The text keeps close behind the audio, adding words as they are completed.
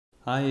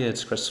Hi,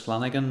 it's Chris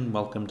Flanagan.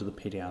 Welcome to the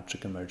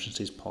Paediatric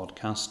Emergencies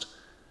podcast.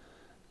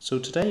 So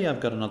today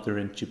I've got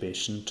another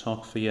intubation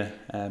talk for you.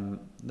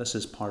 This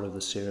is part of the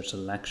series of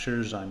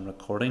lectures I'm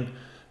recording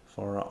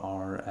for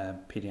our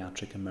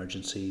Paediatric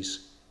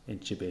Emergencies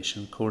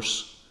intubation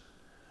course.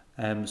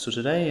 So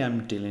today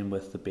I'm dealing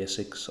with the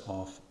basics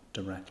of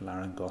direct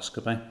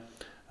laryngoscopy,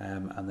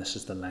 and this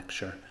is the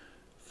lecture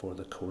for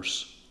the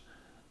course.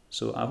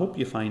 So I hope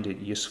you find it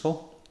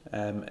useful.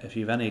 If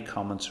you have any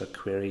comments or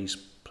queries,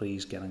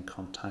 please get in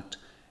contact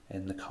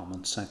in the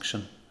comments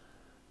section.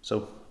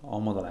 So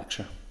on with the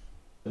lecture.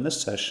 In this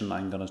session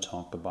I'm going to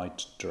talk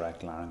about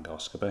direct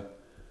laryngoscopy.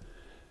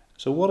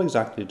 So what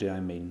exactly do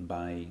I mean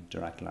by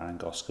direct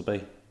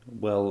laryngoscopy?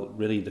 Well,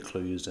 really the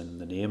clue is in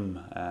the name.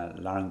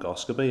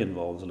 Laryngoscopy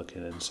involves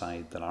looking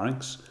inside the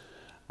larynx,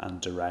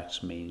 and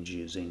direct means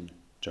using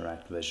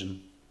direct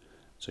vision.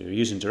 So you're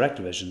using direct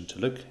vision to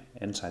look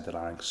inside the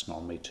larynx,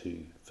 normally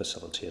to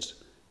facilitate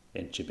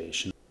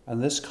intubation.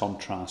 And this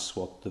contrasts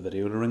what the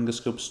video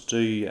laryngoscopes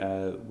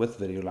do. With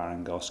video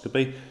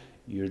laryngoscopy,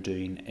 you're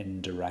doing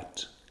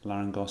indirect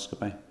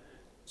laryngoscopy.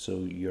 So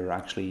you're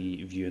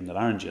actually viewing the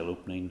laryngeal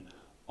opening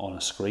on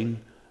a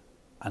screen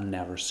and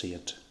never see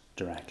it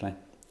directly.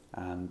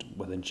 And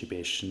with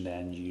intubation,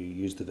 then you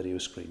use the video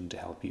screen to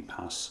help you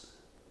pass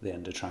the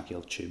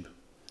endotracheal tube.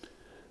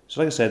 So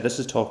like I said,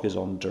 this talk is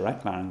on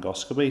direct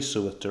laryngoscopy.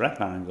 So with direct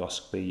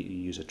laryngoscopy, you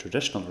use a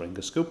traditional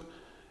laryngoscope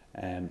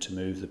to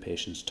move the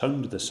patient's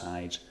tongue to the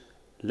side,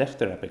 lift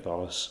their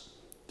epiglottis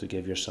to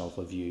give yourself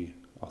a view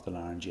of the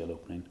laryngeal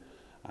opening.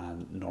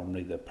 And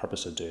normally the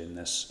purpose of doing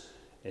this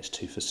is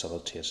to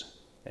facilitate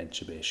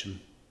intubation.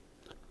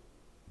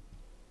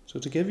 So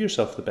to give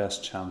yourself the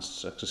best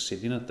chance of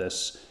succeeding at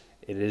this,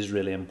 it is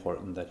really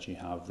important that you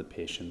have the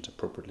patient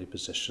appropriately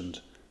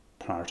positioned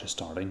prior to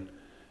starting.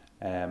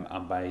 And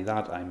by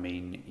that I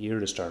mean ear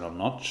to sternal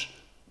notch,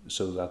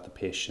 so that the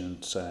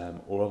patient's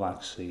oral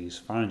axes,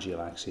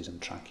 pharyngeal axes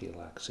and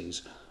tracheal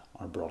axes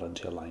are brought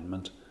into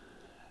alignment.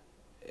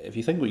 If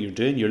you think what you're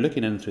doing, you're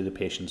looking in through the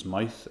patient's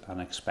mouth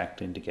and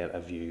expecting to get a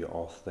view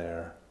of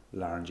their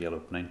laryngeal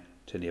opening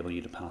to enable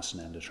you to pass an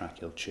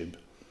endotracheal tube.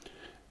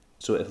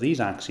 So if these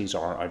axes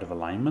are out of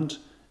alignment,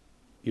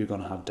 you're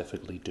going to have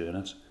difficulty doing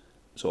it.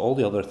 So all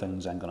the other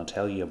things I'm going to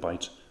tell you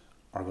about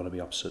are going to be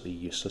absolutely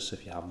useless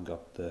if you haven't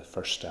got the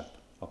first step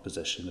of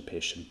positioning the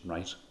patient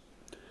right.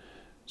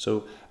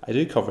 So I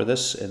do cover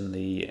this in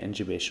the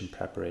intubation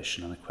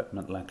preparation and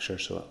equipment lecture,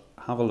 so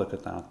have a look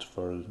at that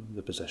for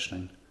the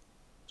positioning.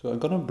 So I'm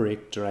going to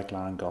break direct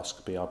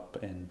laryngoscopy up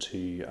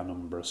into a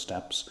number of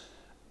steps,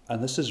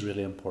 and this is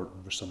really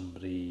important for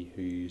somebody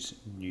who's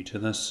new to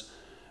this,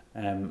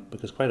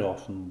 because quite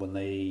often when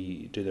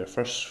they do their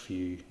first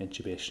few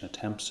intubation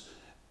attempts,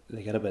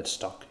 they get a bit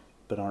stuck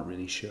but aren't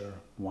really sure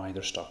why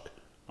they're stuck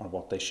or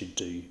what they should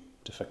do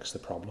to fix the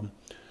problem.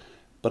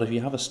 But if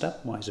you have a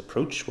stepwise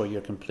approach where you're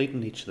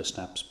completing each of the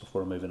steps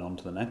before moving on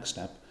to the next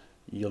step,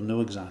 you'll know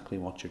exactly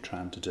what you're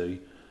trying to do,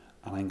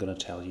 and I'm going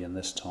to tell you in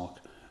this talk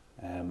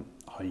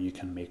how you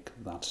can make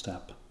that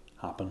step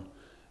happen.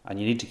 And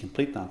you need to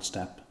complete that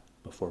step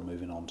before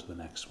moving on to the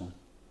next one.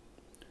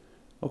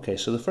 Okay,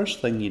 so the first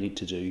thing you need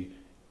to do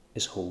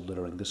is hold the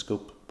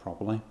laryngoscope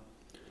properly.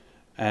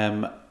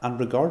 And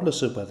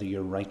regardless of whether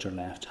you're right or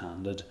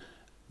left-handed,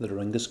 the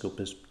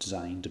laryngoscope is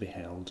designed to be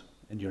held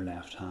in your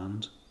left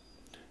hand.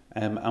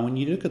 And when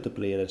you look at the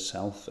blade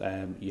itself,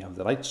 you have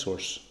the light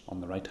source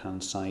on the right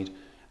hand side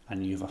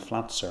and you have a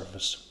flat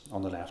surface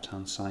on the left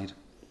hand side.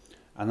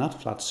 And that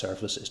flat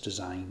surface is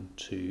designed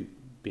to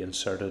be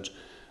inserted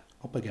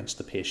up against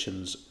the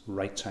patient's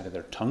right side of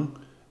their tongue,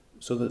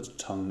 so that the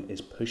tongue is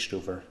pushed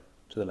over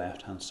to the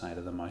left hand side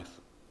of the mouth.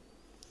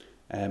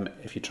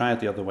 If you try it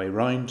the other way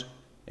round,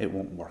 it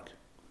won't work.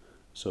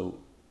 So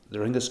the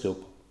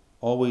laryngoscope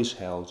always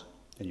held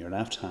in your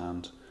left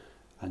hand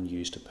and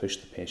used to push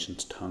the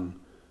patient's tongue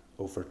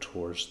over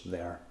towards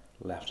their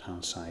left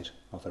hand side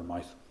of their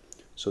mouth,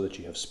 so that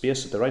you have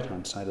space at the right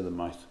hand side of the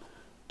mouth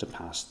to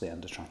pass the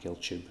endotracheal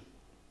tube.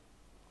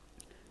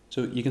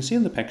 So you can see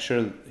in the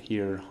picture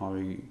here how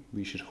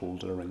we should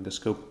hold a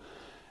laryngoscope,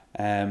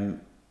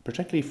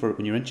 particularly for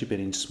when you're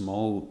intubating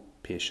small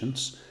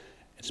patients.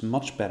 It's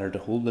much better to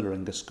hold the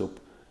laryngoscope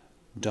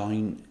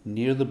down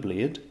near the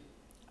blade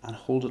and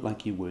hold it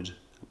like you would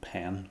a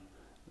pen,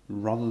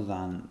 rather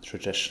than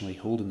traditionally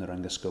holding the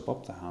laryngoscope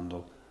up the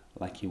handle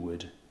like you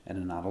would in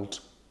an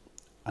adult.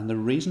 And the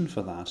reason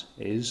for that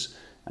is,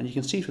 and you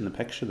can see from the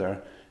picture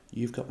there,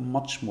 you've got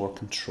much more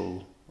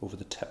control over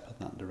the tip of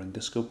that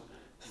laryngoscope.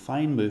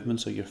 Fine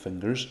movements of your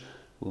fingers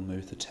will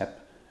move the tip,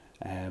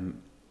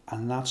 and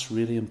that's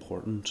really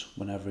important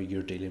whenever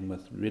you're dealing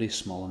with really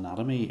small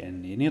anatomy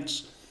in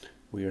neonates,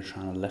 where you're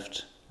trying to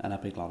lift an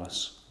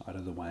epiglottis out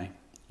of the way.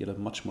 You'll have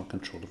much more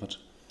control of it.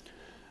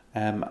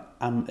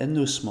 And in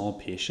those small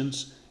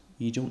patients,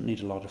 you don't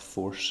need a lot of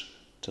force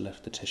to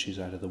lift the tissues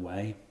out of the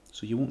way,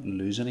 so you won't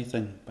lose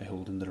anything by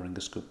holding the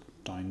laryngoscope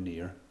down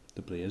near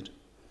the blade.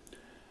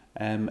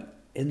 In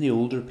the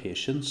older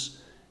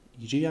patients,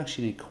 you do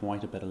actually need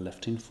quite a bit of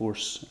lifting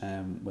force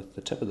with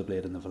the tip of the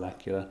blade and the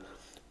vallecula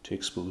to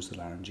expose the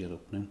laryngeal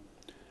opening.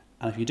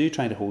 And if you do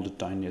try to hold it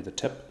down near the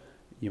tip,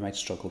 you might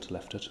struggle to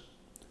lift it.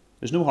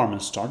 There's no harm in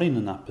starting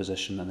in that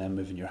position and then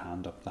moving your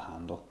hand up the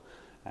handle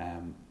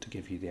to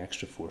give you the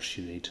extra force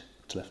you need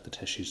to lift the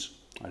tissues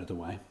out of the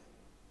way.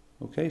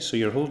 Okay, so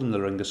you're holding the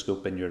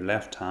laryngoscope in your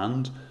left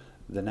hand.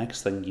 The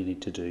next thing you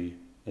need to do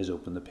is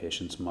open the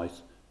patient's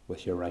mouth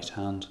with your right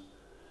hand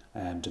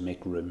to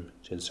make room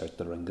to insert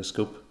the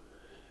laryngoscope.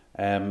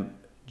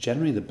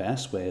 Generally the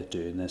best way of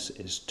doing this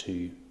is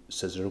to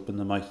scissor open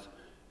the mouth,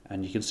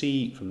 and you can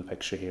see from the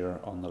picture here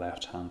on the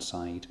left hand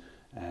side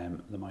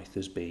the mouth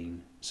is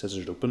being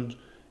scissored open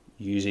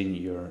using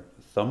your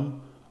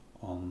thumb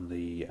on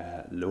the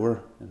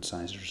lower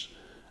incisors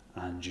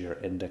and your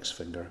index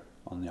finger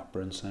on the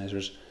upper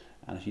incisors,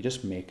 and if you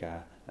just make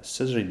a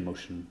scissoring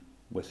motion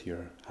with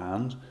your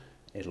hand,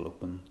 it'll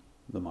open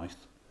the mouth.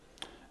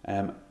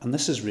 And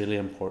this is really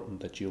important,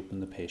 that you open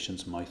the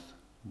patient's mouth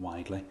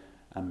widely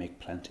and make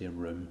plenty of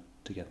room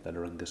to get the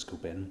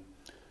laryngoscope in.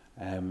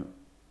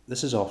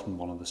 This is often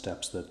one of the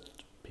steps that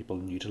people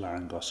new to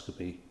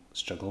laryngoscopy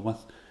struggle with.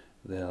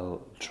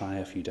 They'll try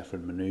a few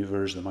different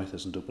manoeuvres, the mouth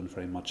isn't open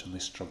very much, and they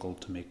struggle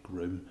to make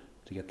room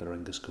to get the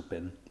laryngoscope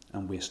in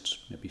and waste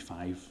maybe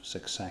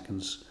 5-6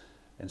 seconds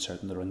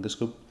inserting the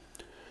laryngoscope.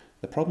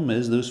 The problem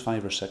is those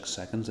 5 or 6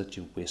 seconds that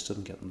you've wasted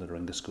in getting the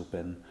laryngoscope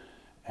in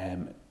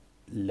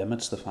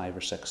limits the 5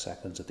 or 6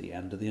 seconds at the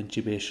end of the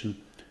intubation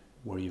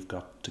where you've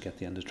got to get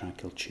the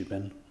endotracheal tube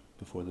in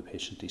before the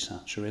patient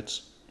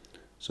desaturates.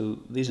 So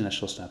these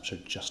initial steps are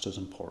just as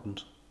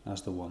important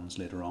as the ones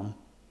later on.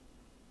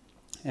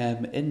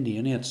 In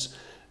neonates,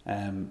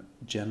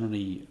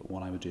 generally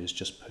what I would do is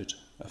just put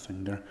a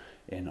finger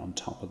in on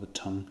top of the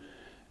tongue,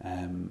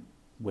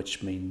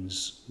 which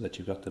means that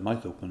you've got the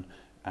mouth open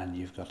and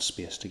you've got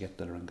space to get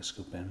the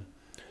laryngoscope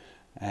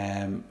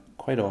in.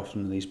 Quite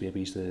often in these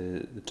babies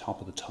the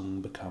top of the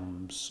tongue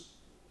becomes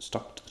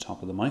stuck to the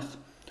top of the mouth,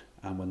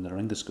 and when the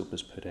laryngoscope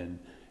is put in,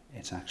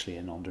 it's actually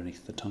in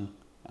underneath the tongue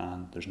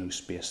and there's no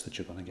space that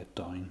you're going to get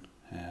down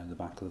the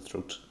back of the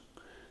throat.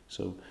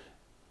 So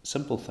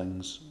simple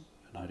things,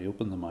 how to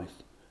open the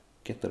mouth,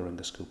 get the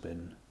laryngoscope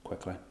in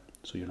quickly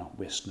so you're not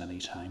wasting any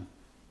time.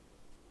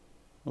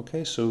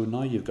 Okay, so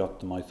now you've got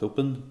the mouth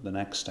open, the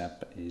next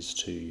step is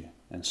to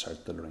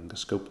insert the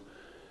laryngoscope.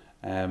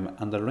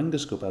 And the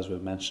laryngoscope, as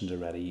we've mentioned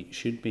already,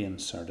 should be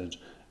inserted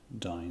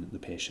down the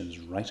patient's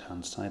right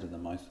hand side of the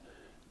mouth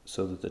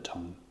so that the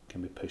tongue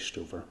can be pushed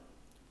over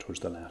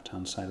towards the left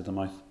hand side of the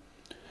mouth.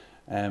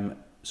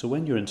 So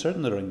when you're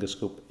inserting the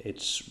laryngoscope,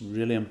 it's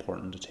really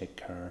important to take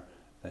care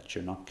that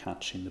you're not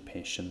catching the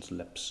patient's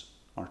lips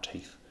or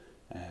teeth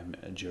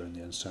during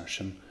the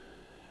insertion.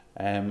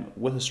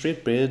 With a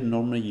straight blade,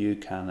 normally you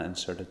can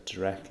insert it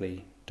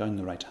directly down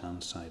the right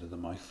hand side of the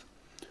mouth.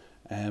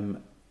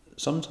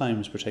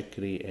 Sometimes,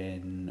 particularly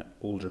in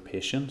older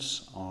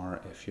patients,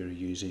 or if you're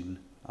using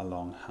a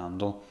long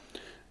handle,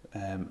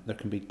 there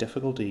can be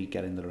difficulty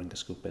getting the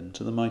laryngoscope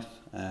into the mouth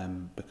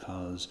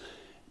because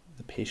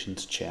the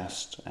patient's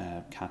chest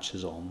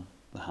catches on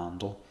the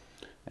handle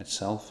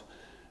itself.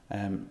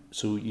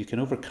 So you can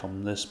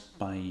overcome this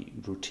by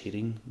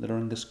rotating the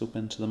laryngoscope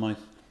into the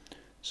mouth.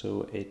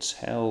 So it's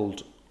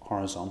held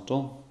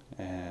horizontal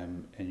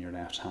in your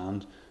left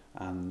hand,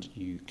 and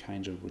you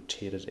kind of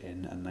rotate it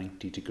in a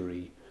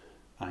 90-degree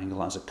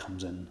angle as it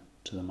comes in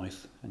to the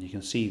mouth, and you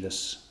can see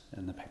this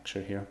in the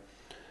picture here,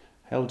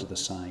 held to the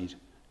side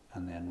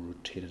and then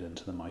rotated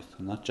into the mouth,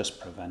 and that just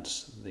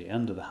prevents the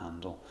end of the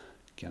handle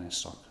getting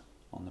stuck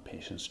on the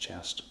patient's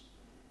chest.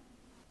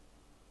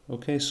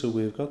 Okay, so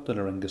we've got the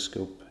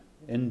laryngoscope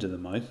into the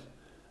mouth.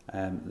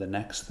 The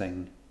next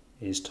thing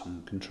is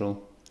tongue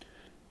control.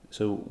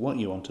 So what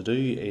you want to do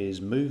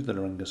is move the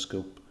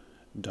laryngoscope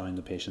down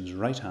the patient's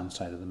right hand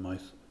side of the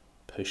mouth,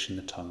 pushing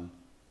the tongue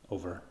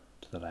over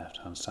to the left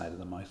hand side of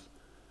the mouth.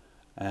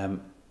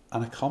 And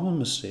a common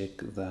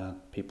mistake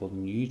that people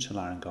new to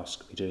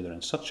laryngoscopy do, they're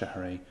in such a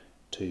hurry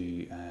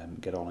to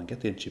get on and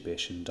get the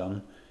intubation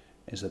done,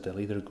 is that they'll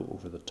either go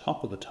over the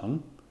top of the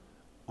tongue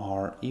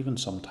or even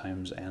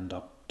sometimes end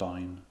up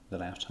down the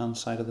left hand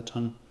side of the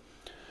tongue.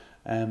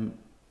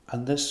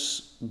 And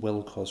this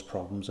will cause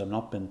problems. I'm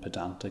not being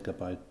pedantic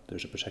about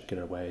there's a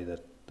particular way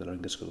that the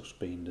laryngoscope's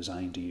been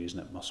designed to use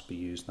and it must be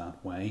used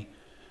that way.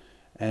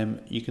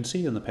 You can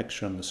see in the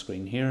picture on the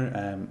screen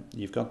here,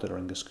 you've got the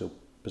laryngoscope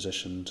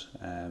positioned,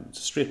 it's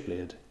a straight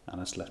blade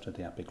and it's lifted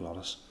the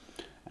epiglottis.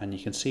 And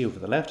you can see over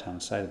the left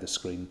hand side of the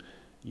screen,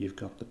 you've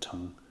got the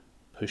tongue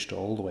pushed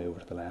all the way over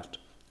to the left,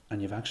 and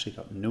you've actually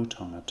got no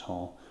tongue at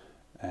all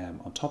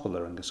on top of the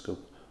laryngoscope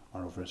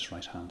or over its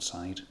right hand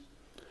side.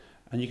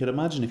 And you could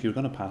imagine if you were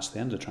going to pass the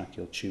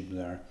endotracheal tube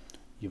there,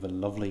 you have a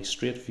lovely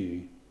straight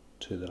view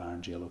to the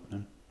laryngeal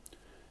opening.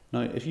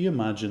 Now, if you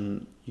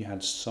imagine you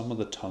had some of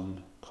the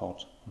tongue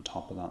caught on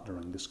top of that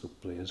laryngoscope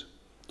blade,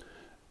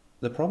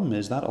 the problem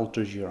is that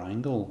alters your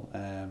angle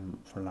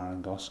for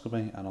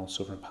laryngoscopy and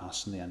also for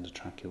passing the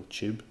endotracheal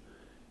tube.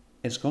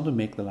 It's going to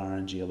make the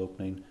laryngeal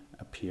opening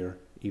appear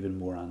even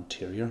more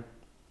anterior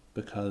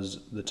because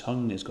the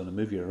tongue is going to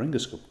move your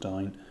laryngoscope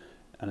down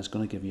and it's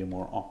going to give you a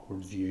more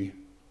awkward view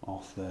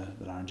of the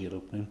laryngeal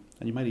opening,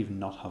 and you might even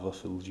not have a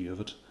full view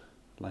of it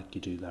like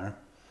you do there.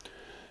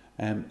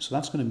 So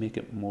that's going to make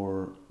it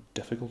more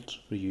difficult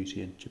for you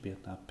to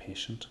intubate that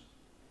patient.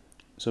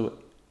 So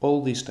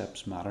all these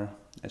steps matter.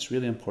 It's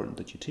really important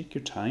that you take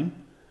your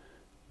time,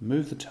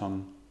 move the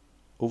tongue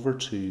over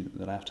to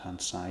the left hand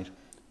side,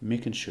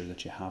 making sure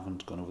that you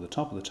haven't gone over the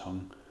top of the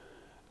tongue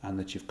and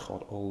that you've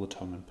caught all the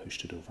tongue and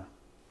pushed it over.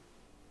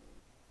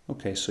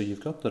 Okay, so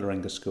you've got the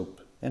laryngoscope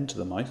into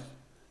the mouth,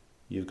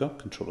 you've got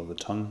control of the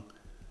tongue.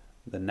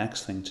 The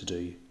next thing to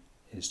do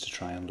is to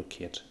try and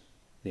locate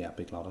the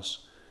epiglottis.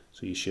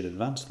 So you should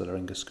advance the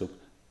laryngoscope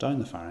down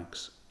the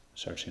pharynx,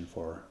 searching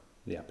for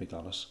the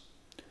epiglottis.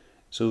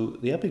 So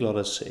the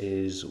epiglottis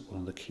is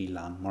one of the key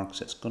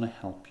landmarks. It's going to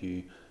help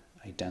you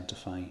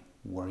identify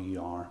where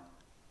you are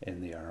in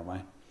the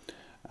airway.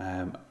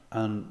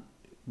 And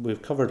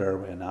we've covered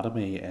airway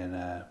anatomy in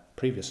a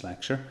previous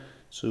lecture.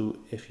 So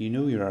if you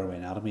know your airway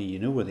anatomy, you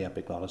know where the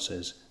epiglottis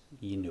is,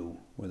 you know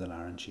where the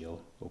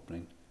laryngeal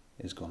opening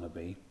is going to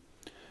be.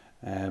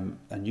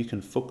 And you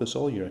can focus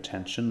all your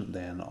attention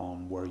then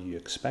on where you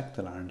expect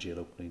the laryngeal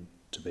opening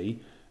to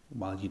be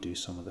while you do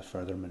some of the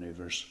further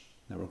manoeuvres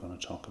that we're going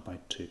to talk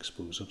about to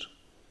expose it.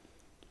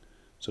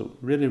 So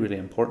really, really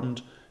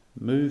important,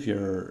 move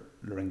your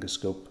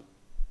laryngoscope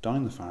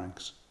down the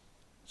pharynx,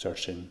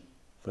 searching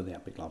for the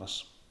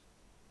epiglottis.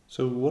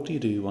 So what do you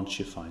do once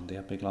you find the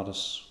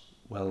epiglottis?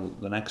 Well,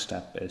 the next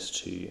step is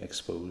to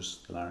expose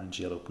the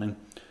laryngeal opening.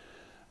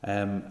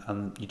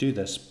 And you do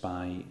this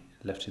by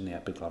lifting the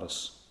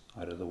epiglottis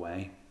out of the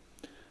way.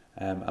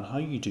 And how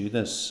you do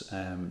this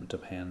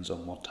depends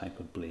on what type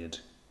of blade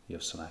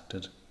you've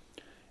selected.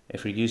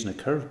 If you're using a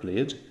curved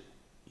blade,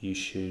 you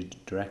should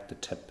direct the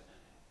tip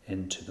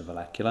into the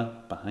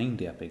vallecula behind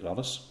the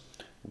epiglottis,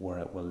 where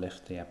it will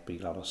lift the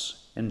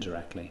epiglottis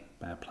indirectly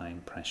by applying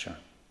pressure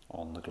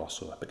on the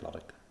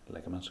glossoepiglottic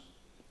ligament.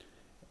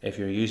 If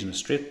you're using a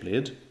straight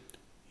blade,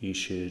 you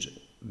should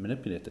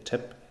manipulate the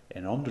tip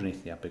in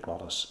underneath the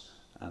epiglottis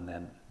and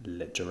then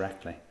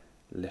directly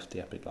lift the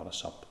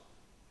epiglottis up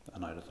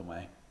and out of the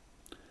way.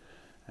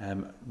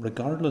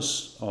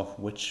 Regardless of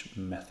which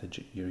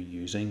method you're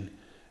using,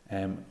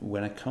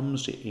 when it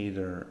comes to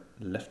either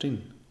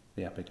lifting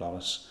the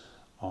epiglottis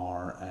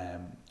or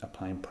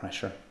applying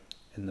pressure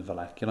in the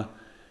vallecula,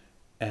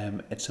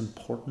 it's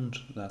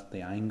important that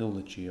the angle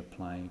that you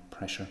apply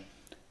pressure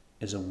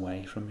is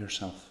away from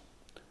yourself,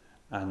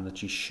 and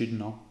that you should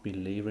not be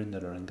levering the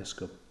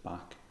laryngoscope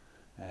back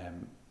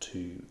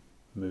to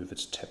move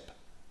its tip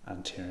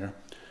anterior.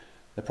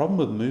 The problem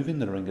with moving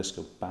the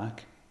laryngoscope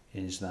back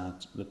is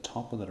that the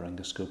top of the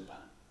laryngoscope,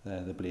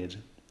 the blade,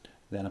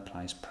 then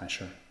applies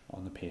pressure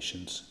on the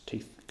patient's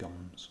teeth,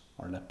 gums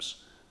or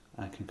lips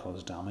and can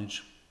cause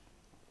damage.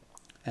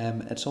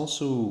 It's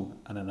also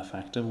an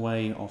ineffective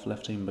way of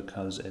lifting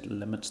because it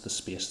limits the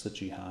space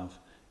that you have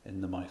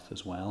in the mouth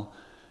as well.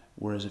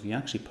 Whereas if you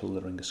actually pull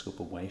the laryngoscope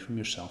away from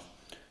yourself,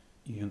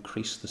 you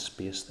increase the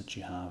space that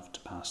you have to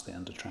pass the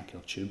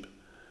endotracheal tube.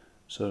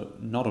 So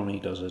not only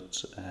does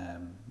it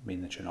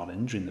mean that you're not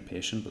injuring the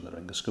patient with the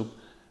laryngoscope,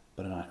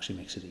 but it actually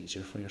makes it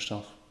easier for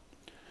yourself.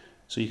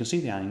 So you can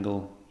see the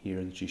angle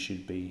here that you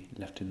should be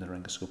lifting the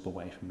laryngoscope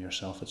away from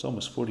yourself. It's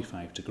almost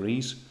 45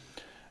 degrees.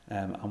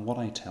 And what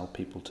I tell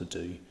people to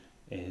do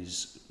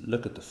is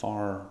look at the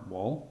far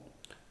wall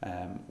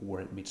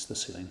where it meets the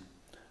ceiling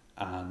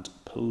and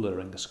pull the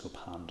laryngoscope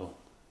handle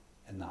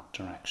in that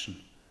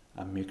direction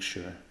and make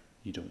sure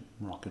you don't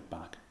rock it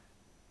back.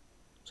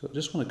 So I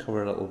just want to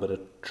cover a little bit of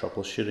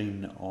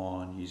troubleshooting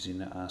on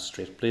using a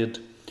straight blade.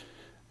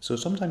 So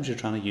sometimes you're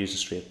trying to use a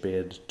straight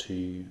blade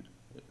to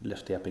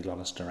lift the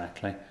epiglottis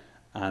directly,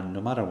 and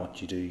no matter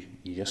what you do,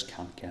 you just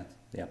can't get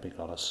the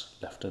epiglottis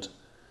lifted.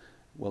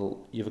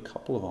 Well, you have a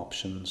couple of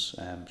options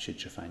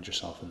should you find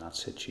yourself in that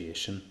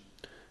situation.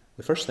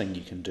 The first thing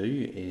you can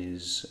do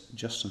is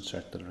just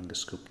insert the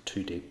laryngoscope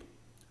too deep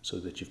so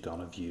that you've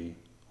got a view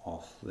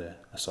of the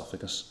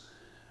esophagus.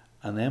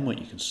 And then what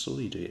you can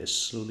slowly do is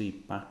slowly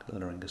back the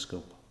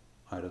laryngoscope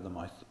out of the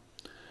mouth.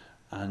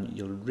 And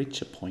you'll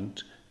reach a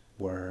point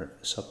where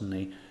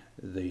suddenly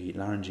the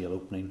laryngeal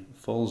opening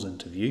falls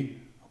into view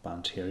up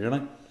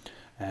anteriorly.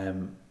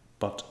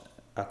 But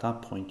at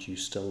that point you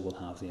still will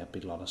have the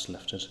epiglottis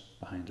lifted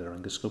behind the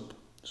laryngoscope.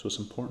 So it's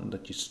important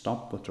that you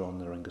stop withdrawing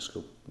the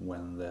laryngoscope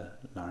when the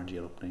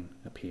laryngeal opening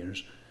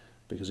appears,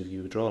 because if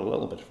you withdraw it a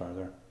little bit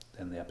further,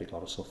 then the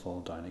epiglottis will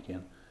fall down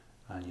again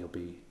and you'll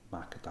be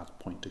back at that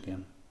point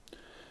again.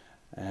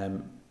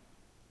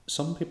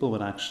 Some people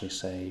would actually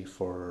say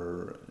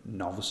for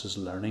novices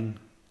learning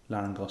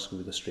laryngoscopy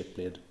with a straight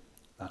blade,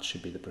 that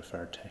should be the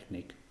preferred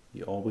technique.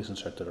 You always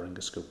insert the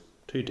laryngoscope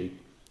too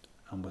deep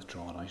and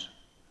withdraw it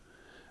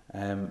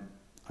out.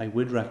 I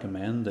would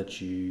recommend that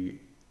you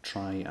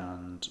try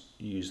and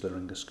use the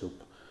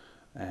laryngoscope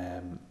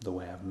the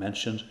way I've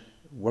mentioned,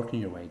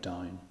 working your way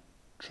down,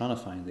 trying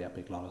to find the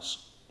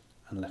epiglottis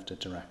and lift it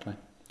directly,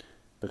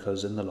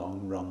 because in the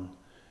long run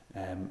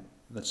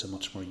that's a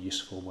much more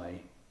useful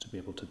way to be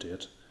able to do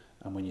it.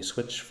 And when you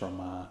switch from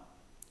a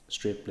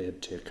straight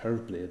blade to a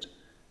curved blade,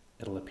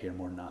 it'll appear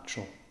more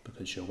natural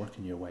because you're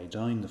working your way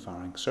down the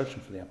pharynx,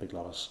 searching for the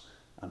epiglottis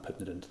and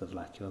putting it into the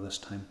vallecula this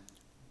time.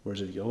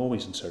 Whereas if you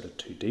always insert it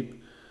too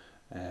deep,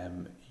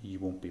 you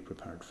won't be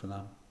prepared for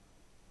that.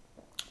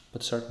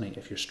 But certainly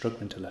if you're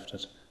struggling to lift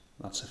it,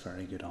 that's a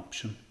very good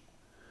option.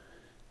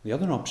 The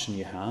other option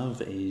you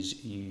have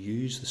is you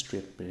use the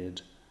straight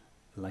blade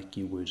like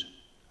you would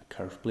a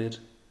curved blade,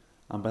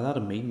 and by that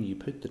I mean you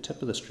put the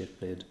tip of the straight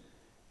blade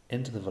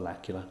into the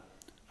vallecula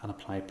and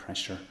apply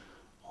pressure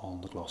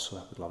on the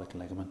glossoepiglottic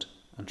ligament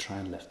and try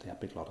and lift the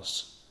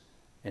epiglottis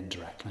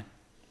indirectly.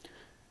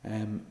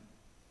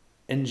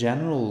 In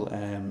general,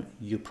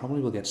 you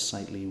probably will get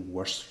slightly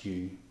worse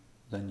view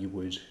than you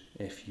would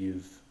if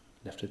you've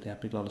lifted the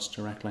epiglottis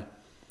directly.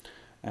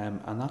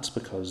 And that's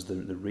because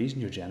the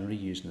reason you're generally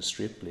using a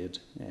straight blade,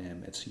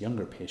 it's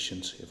younger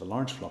patients who have a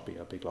large floppy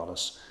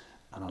epiglottis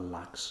and a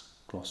lax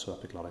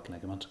glossoepiglottic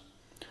ligament.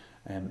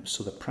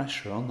 So the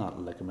pressure on that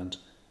ligament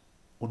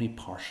only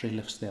partially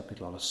lifts the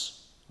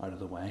epiglottis out of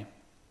the way.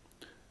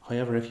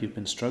 However, if you've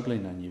been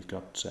struggling and you've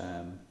got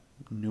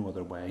no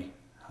other way,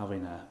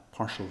 having a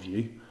partial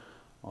view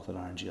of the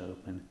laryngeal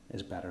opening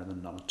is better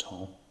than none at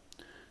all.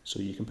 So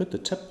you can put the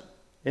tip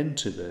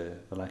into the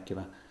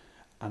vallecula,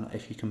 and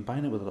if you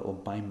combine it with a little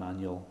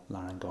bimanual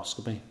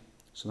laryngoscopy,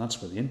 so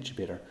that's where the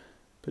intubator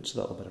puts a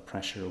little bit of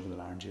pressure over the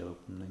laryngeal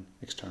opening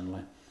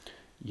externally,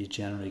 you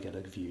generally get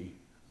a view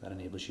that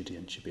enables you to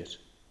intubate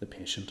the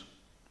patient.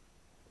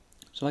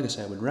 So like I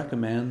say, I would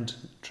recommend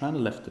trying to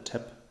lift the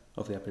tip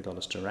of the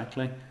epiglottis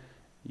directly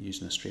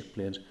using a straight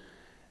blade,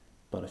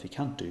 but if you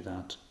can't do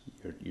that,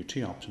 your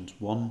two options: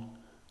 one,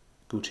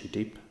 go too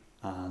deep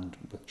and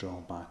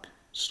withdraw back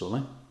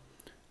slowly,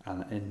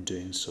 and in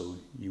doing so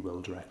you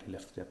will directly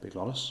lift the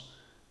epiglottis.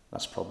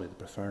 That's probably the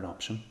preferred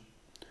option.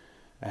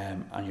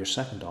 And your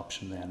second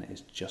option then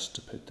is just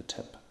to put the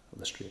tip of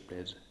the straight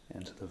blade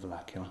into the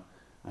vallecula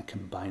and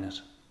combine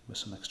it with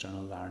some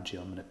external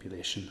laryngeal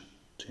manipulation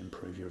to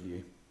improve your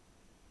view.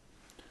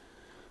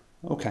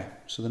 Okay,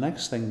 so the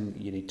next thing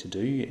you need to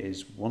do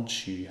is,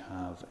 once you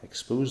have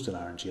exposed the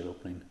laryngeal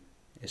opening,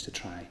 is to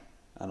try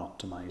and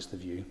optimise the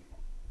view.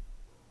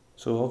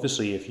 So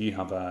obviously if you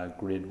have a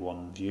grade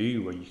 1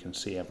 view where you can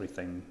see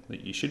everything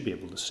that you should be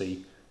able to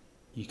see,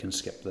 you can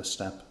skip this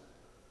step.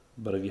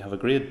 But if you have a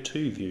grade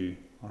 2 view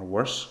or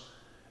worse,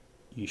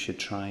 you should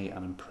try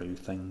and improve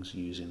things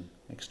using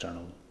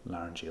external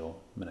laryngeal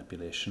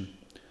manipulation.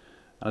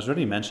 And as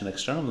already mentioned,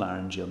 external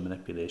laryngeal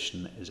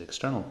manipulation is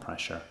external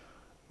pressure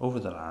over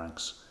the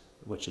larynx,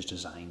 which is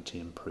designed to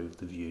improve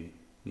the view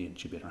the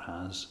intubator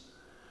has.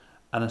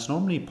 And it's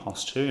normally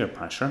posterior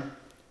pressure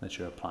that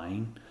you're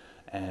applying,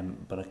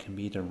 but it can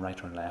be either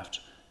right or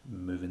left,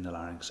 moving the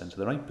larynx into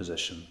the right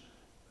position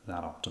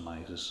that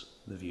optimises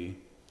the view.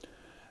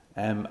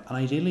 And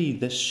ideally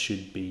this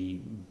should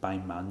be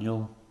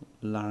bimanual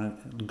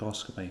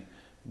laryngoscopy,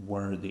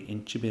 where the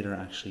intubator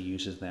actually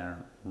uses their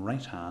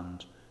right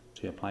hand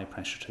to apply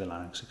pressure to the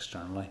larynx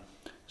externally,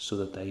 so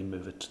that they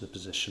move it to the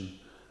position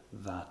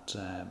that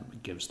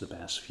gives the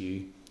best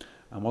view.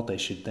 And what they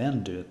should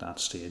then do at that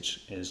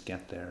stage is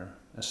get their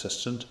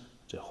assistant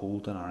to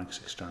hold the larynx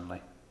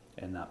externally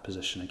in that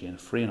position, again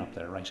freeing up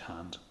their right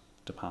hand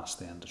to pass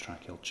the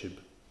endotracheal tube.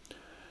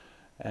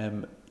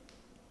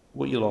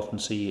 What you'll often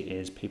see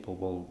is people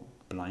will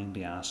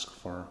blindly ask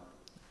for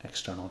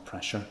external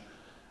pressure,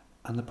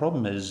 and the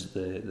problem is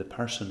the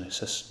person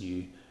assisting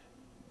you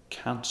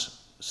can't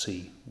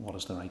see what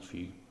is the right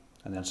view,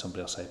 and then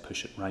somebody will say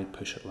push it right,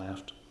 push it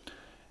left.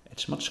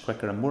 It's much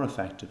quicker and more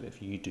effective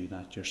if you do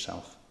that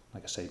yourself.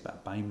 Like I say,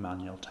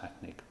 bimanual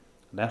technique,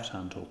 left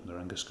hand holding the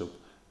laryngoscope,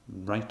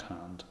 right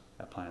hand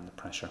applying the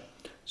pressure,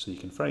 so you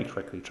can very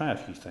quickly try a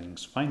few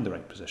things, find the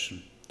right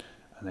position,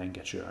 and then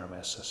get your airway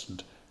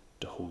assistant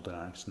to hold the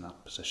larynx in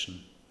that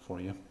position for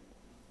you.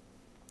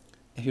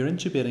 If you're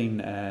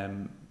intubating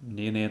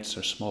neonates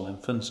or small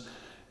infants,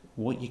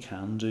 what you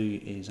can do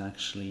is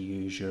actually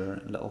use your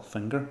little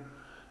finger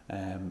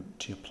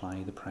to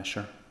apply the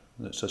pressure.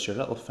 So it's your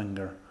little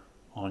finger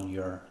on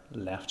your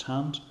left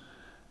hand.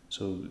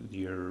 So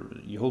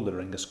you hold the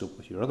laryngoscope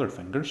with your other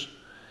fingers,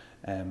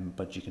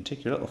 but you can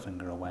take your little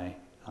finger away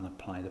and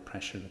apply the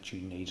pressure that you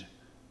need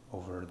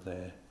over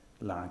the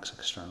larynx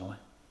externally.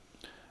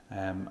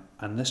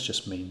 And this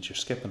just means you're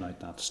skipping out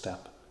that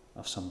step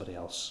of somebody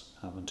else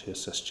having to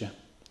assist you.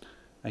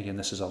 Again,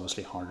 this is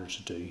obviously harder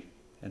to do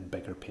in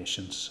bigger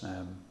patients.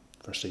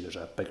 Firstly, there's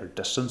a bigger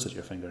distance that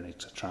your finger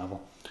needs to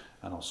travel,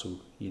 and also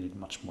you need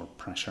much more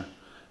pressure,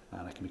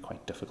 and it can be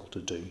quite difficult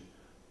to do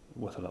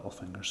with a little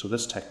finger. So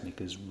this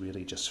technique is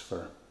really just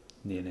for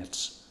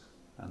neonates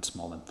and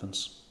small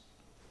infants.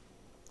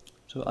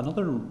 So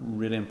another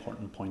really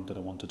important point that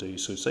I want to do,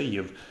 so say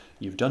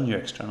you've done your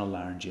external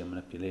laryngeal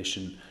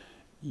manipulation,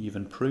 you've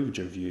improved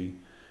your view.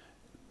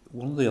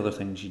 One of the other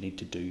things you need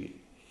to do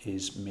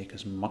is make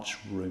as much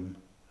room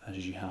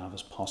as you have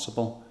as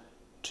possible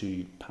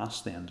to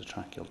pass the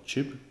endotracheal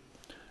tube.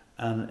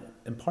 And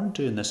in part of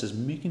doing this is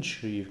making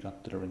sure you've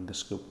got the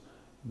laryngoscope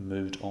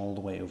moved all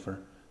the way over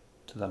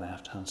to the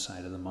left hand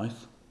side of the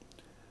mouth.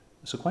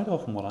 So quite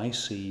often what I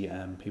see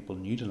people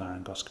new to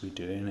laryngoscopy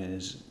doing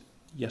is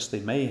yes, they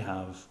may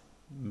have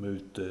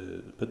put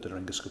the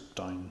laryngoscope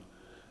down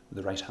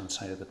the right hand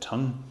side of the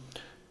tongue,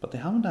 but they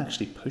haven't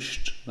actually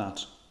pushed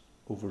that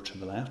over to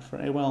the left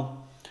very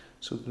well.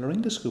 So the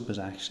laryngoscope is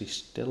actually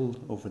still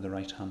over the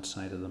right hand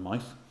side of the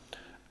mouth,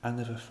 and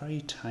they have a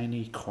very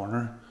tiny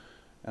corner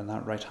in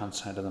that right hand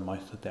side of the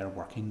mouth that they're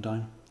working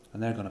down,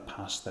 and they're going to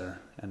pass their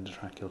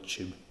endotracheal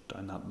tube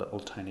down that little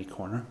tiny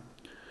corner.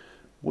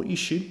 What you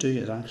should do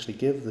is actually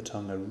give the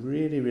tongue a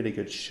really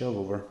good shove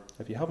over.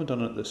 If you haven't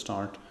done it at the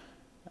start,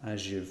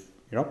 as you're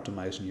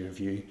optimising your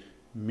view,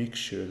 make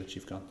sure that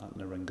you've got that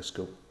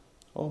laryngoscope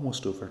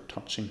almost over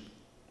touching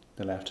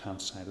the left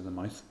hand side of the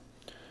mouth,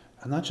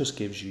 and that just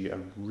gives you a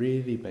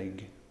really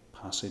big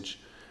passage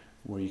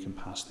where you can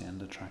pass the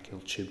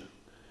endotracheal tube.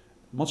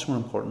 Much more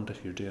important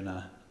if you're doing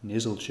a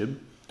nasal tube,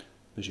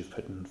 because you've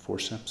put in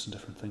forceps and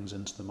different things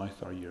into the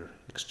mouth, or you're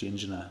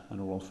exchanging an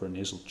oral for a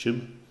nasal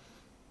tube.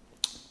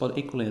 But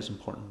equally as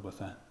important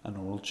with an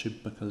oral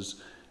tube,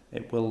 because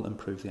it will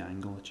improve the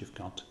angle that you've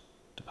got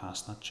to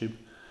pass that tube.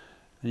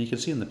 And you can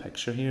see in the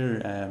picture here,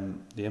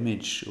 the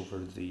image over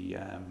the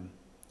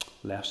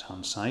left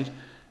hand side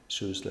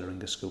shows the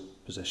laryngoscope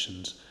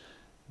positions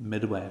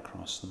midway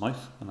across the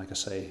mouth, and like I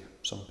say,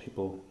 some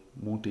people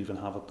won't even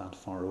have it that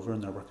far over,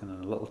 and they're working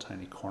in a little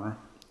tiny corner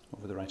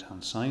over the right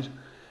hand side.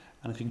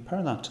 And if you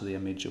compare that to the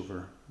image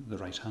over the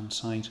right hand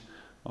side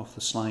of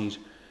the slide,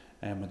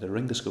 where the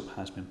laryngoscope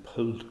has been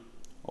pulled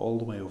all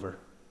the way over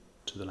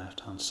to the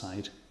left hand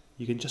side,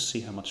 you can just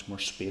see how much more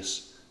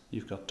space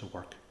you've got to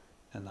work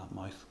in that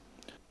mouth.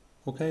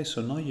 Okay,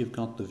 so now you've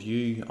got the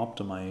view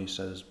optimised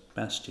as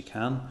best you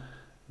can.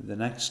 The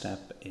next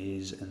step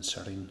is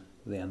inserting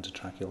the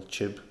endotracheal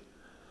tube.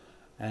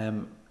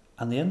 And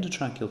the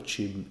endotracheal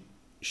tube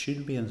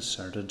should be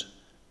inserted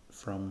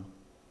from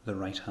the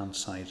right hand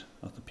side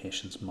of the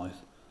patient's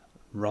mouth,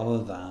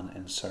 rather than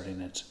inserting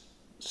it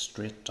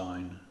straight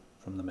down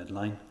from the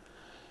midline.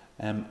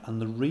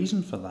 And the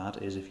reason for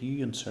that is if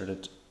you insert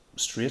it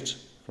straight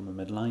from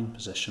a midline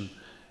position,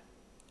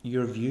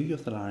 your view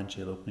of the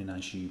laryngeal opening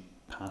as you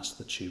pass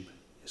the tube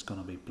is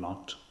going to be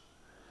blocked.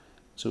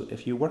 So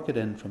if you work it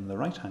in from the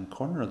right hand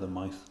corner of the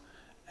mouth,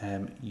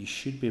 you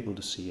should be able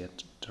to see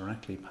it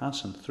directly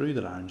passing through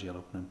the laryngeal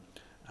opening,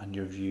 and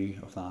your view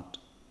of that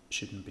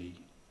shouldn't be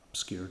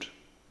obscured.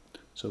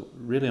 So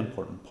really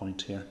important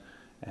point here,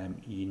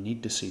 you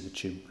need to see the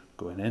tube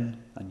going in,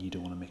 and you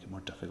don't want to make it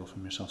more difficult for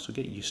yourself, so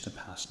get used to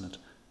passing it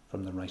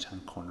from the right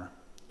hand corner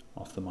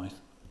of the mouth.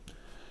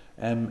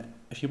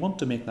 If you want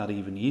to make that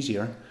even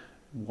easier,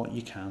 what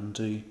you can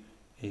do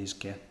is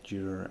get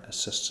your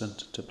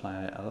assistant to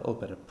apply a little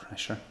bit of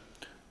pressure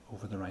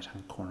over the right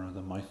hand corner of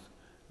the mouth,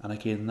 and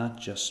again that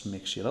just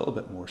makes you a little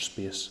bit more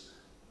space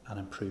and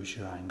improves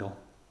your angle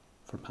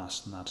for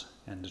passing that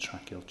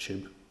endotracheal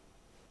tube.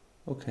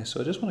 Okay, so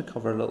I just want to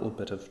cover a little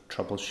bit of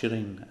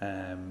troubleshooting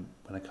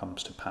when it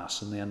comes to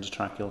passing the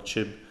endotracheal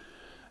tube.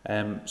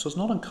 So it's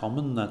not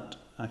uncommon that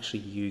actually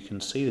you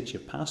can see that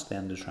you've passed the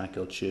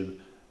endotracheal tube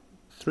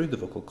through the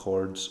vocal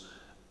cords,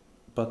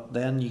 but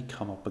then you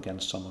come up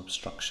against some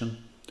obstruction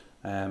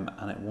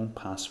and it won't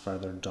pass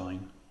further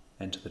down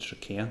into the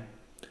trachea.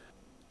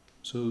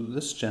 So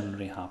this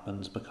generally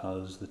happens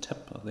because the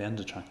tip of the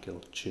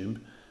endotracheal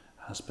tube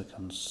has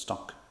become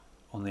stuck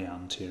on the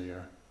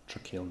anterior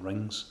tracheal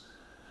rings.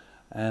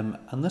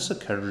 And this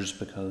occurs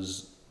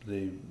because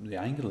the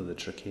angle of the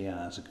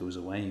trachea as it goes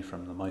away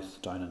from the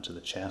mouth down into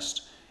the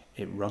chest,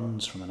 it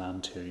runs from an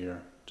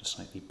anterior to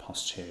slightly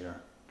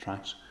posterior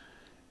tract.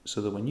 So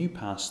that when you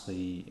pass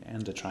the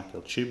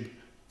endotracheal tube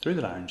through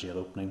the laryngeal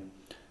opening,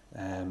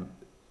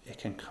 it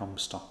can come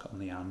stuck on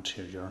the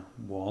anterior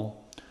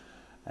wall.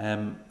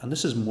 And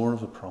this is more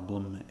of a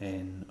problem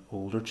in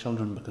older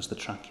children because the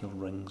tracheal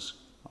rings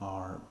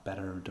are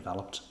better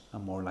developed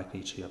and more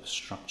likely to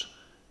obstruct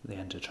the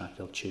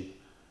endotracheal tube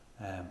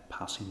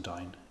passing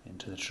down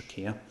into the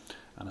trachea,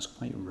 and it's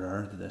quite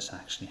rare that this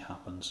actually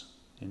happens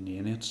in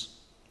neonates.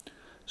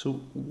 So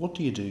what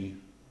do you do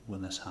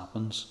when this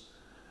happens?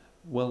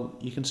 Well,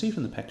 you can see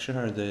from the picture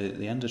here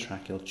the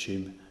endotracheal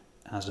tube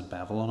has a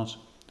bevel on it,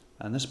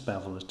 and this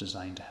bevel is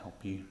designed to help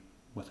you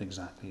with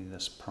exactly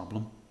this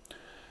problem.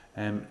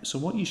 So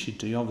what you should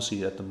do,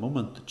 obviously at the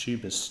moment the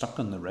tube is stuck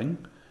on the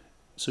ring,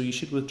 so you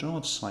should withdraw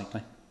it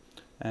slightly.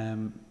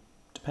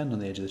 Depending on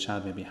the age of the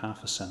child, maybe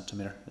 ½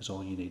 centimetre is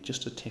all you need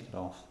just to take it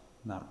off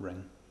that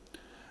ring.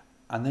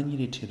 And then you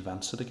need to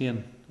advance it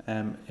again.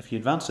 If you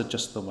advance it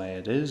just the way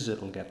it is,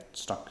 it'll get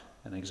stuck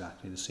in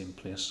exactly the same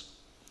place.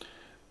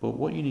 But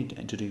what you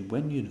need to do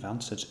when you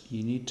advance it,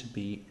 you need to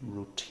be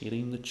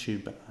rotating the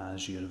tube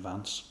as you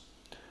advance.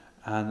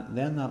 And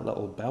then that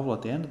little bevel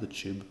at the end of the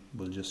tube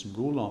will just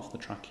roll off the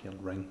tracheal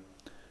ring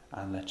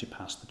and let you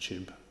pass the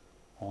tube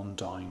on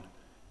down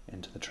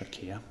into the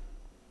trachea.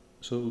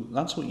 So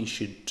that's what you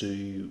should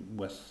do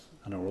with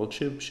an oral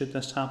tube should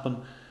this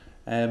happen.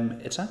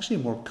 It's actually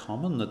more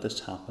common that this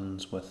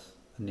happens with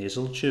a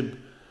nasal tube.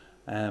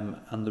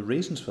 And the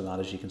reasons for that,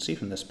 as you can see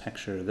from this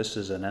picture, this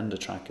is an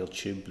endotracheal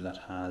tube that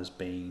has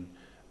been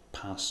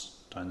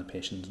passed down the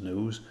patient's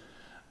nose.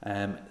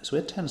 So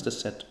it tends to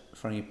sit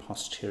very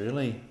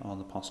posteriorly on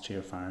the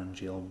posterior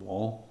pharyngeal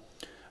wall.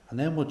 And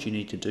then what you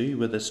need to do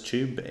with this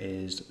tube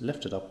is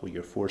lift it up with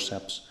your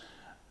forceps,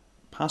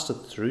 pass it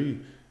through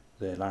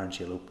the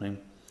laryngeal opening.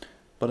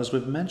 But as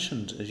we've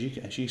mentioned, as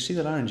you see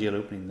the laryngeal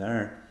opening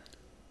there,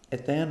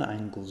 it then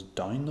angles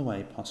down the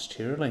way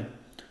posteriorly.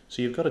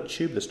 So you've got a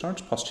tube that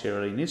starts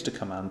posteriorly, needs to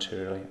come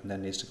anteriorly, and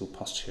then needs to go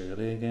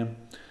posteriorly again.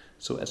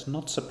 So it's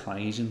not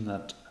surprising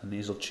that a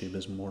nasal tube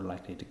is more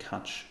likely to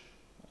catch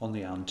on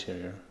the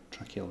anterior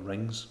tracheal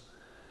rings.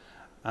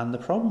 And the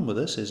problem with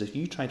this is if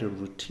you try to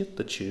rotate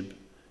the tube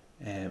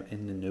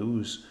in the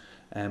nose,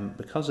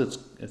 because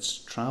it's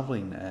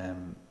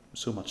travelling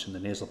so much in the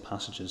nasal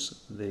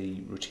passages,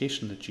 the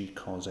rotation that you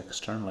cause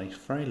externally,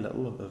 very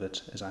little of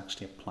it is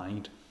actually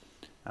applied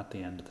at the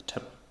end of the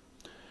tip.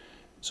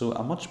 So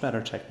a much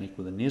better technique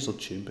with a nasal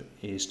tube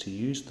is to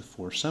use the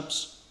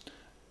forceps,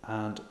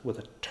 and with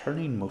a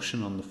turning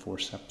motion on the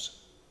forceps,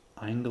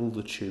 angle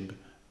the tube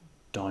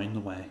down the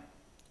way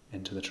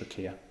into the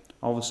trachea.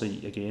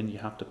 Obviously, again, you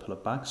have to pull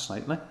it back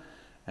slightly,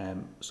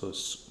 so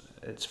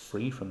it's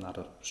free from that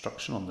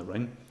obstruction on the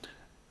ring.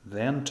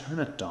 Then turn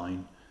it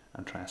down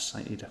and try a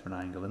slightly different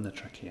angle in the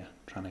trachea,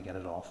 trying to get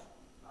it off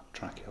that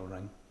tracheal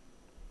ring.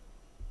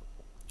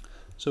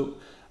 So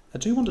I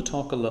do want to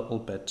talk a little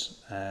bit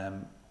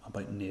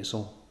about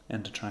nasal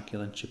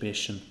endotracheal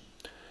intubation.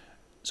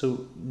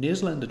 So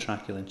nasal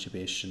endotracheal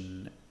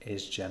intubation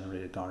is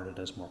generally regarded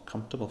as more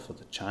comfortable for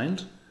the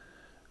child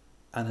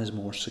and is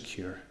more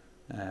secure.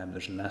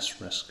 There's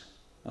less risk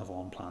of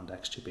unplanned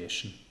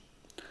extubation.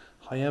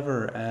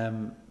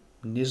 However,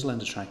 nasal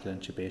endotracheal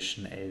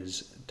intubation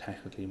is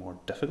technically more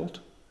difficult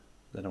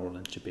than oral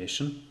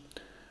intubation,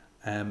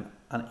 and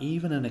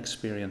even in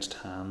experienced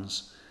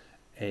hands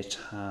it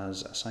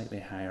has a slightly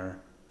higher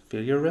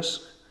failure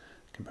risk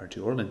compared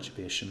to oral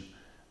intubation,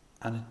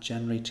 and it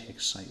generally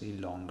takes slightly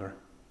longer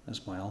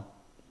as well.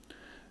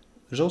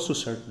 There's also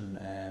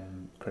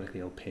certain critically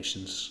ill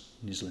patients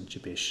nasal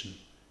intubation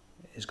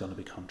is going to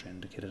be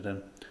contraindicated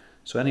in.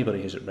 So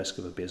anybody who's at risk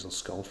of a basal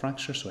skull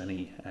fracture, so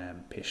any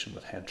patient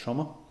with head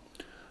trauma,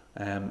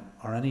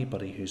 or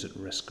anybody who's at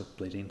risk of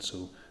bleeding,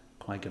 so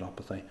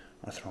coagulopathy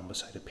or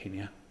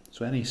thrombocytopenia.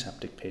 So any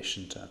septic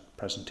patient at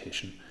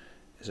presentation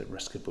is at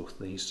risk of both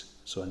these.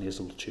 So a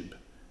nasal tube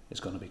is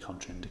going to be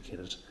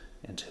contraindicated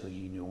until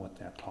you know what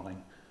their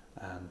clotting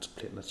and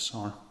platelets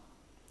are.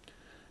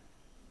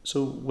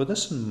 So with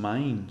this in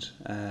mind,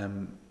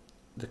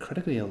 the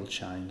critically ill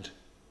child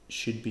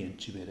should be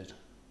intubated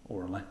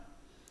orally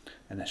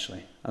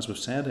initially. As we've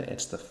said,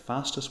 it's the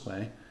fastest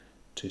way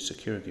to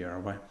secure the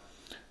airway,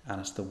 and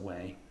it's the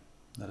way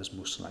that is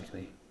most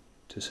likely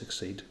to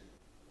succeed.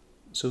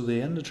 So the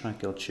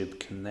endotracheal tube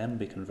can then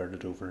be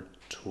converted over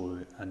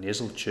to a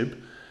nasal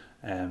tube,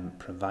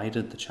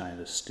 provided the child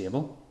is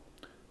stable.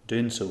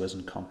 Doing so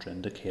isn't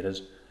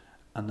contraindicated,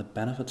 and the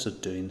benefits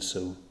of doing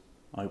so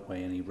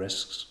outweigh any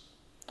risks.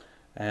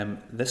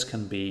 This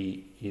can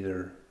be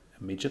either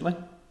immediately,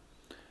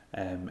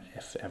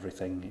 if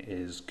everything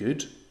is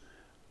good,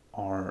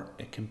 or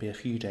it can be a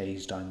few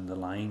days down the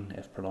line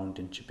if prolonged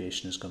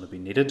intubation is going to be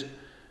needed,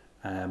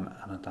 and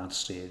at that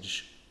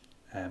stage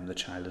the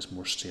child is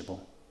more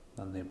stable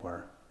than they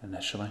were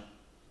initially.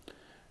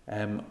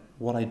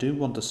 What I do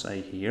want to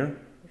say here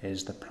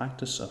is the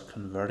practice of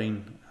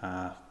converting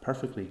a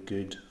perfectly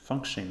good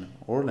functioning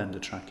oral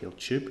endotracheal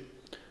tube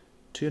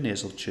to a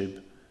nasal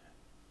tube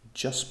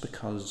just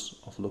because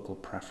of local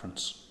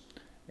preference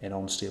in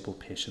unstable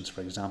patients,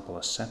 for example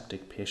a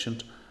septic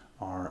patient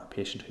or a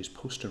patient who's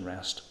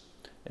post-arrest,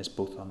 is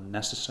both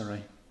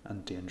unnecessary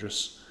and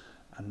dangerous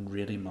and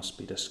really must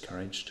be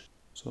discouraged.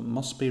 So it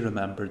must be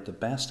remembered the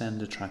best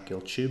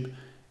endotracheal tube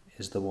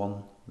is the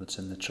one that's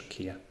in the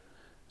trachea.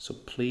 So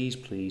please,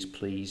 please,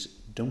 please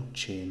don't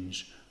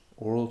change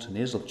oral to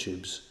nasal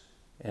tubes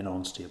in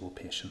unstable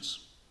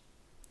patients.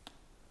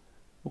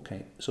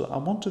 Okay, so I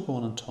want to go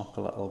on and talk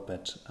a little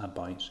bit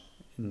about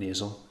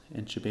nasal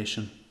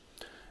intubation.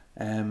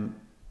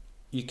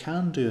 You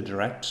can do a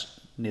direct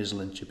nasal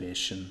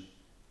intubation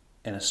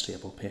in a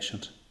stable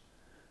patient.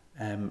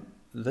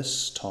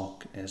 This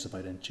talk is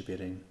about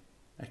intubating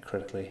a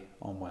critically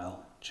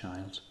unwell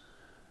child.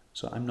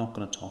 So I'm not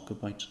going to talk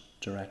about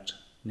direct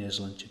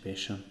nasal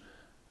intubation.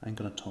 I'm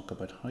going to talk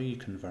about how you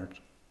convert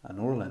an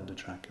oral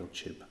endotracheal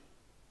tube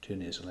to a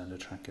nasal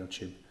endotracheal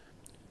tube.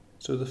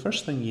 So the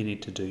first thing you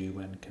need to do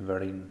when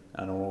converting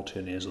an oral to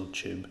a nasal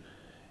tube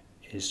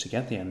is to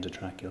get the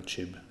endotracheal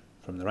tube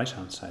from the right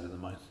hand side of the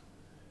mouth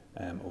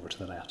over to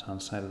the left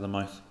hand side of the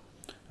mouth,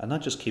 and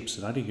that just keeps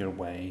it out of your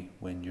way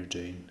when you're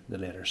doing the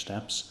later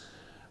steps.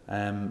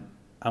 And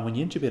when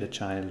you intubate a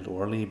child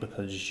orally,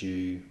 because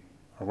you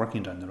are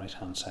working down the right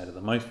hand side of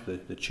the mouth,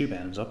 the tube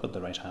ends up at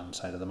the right hand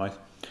side of the mouth,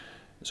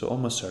 so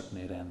almost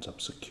certainly it ends up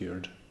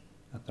secured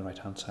at the right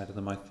hand side of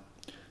the mouth.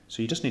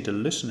 So you just need to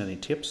loosen any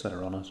tapes that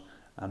are on it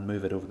and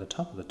move it over the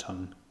top of the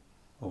tongue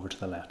over to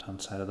the left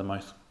hand side of the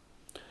mouth.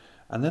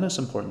 And then it's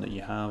important that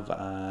you have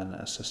an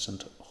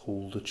assistant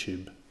hold the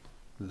tube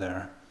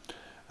there.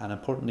 and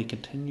importantly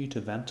continue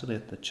to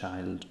ventilate the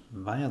child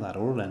via that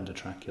oral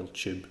endotracheal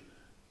tube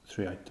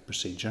throughout the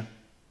procedure.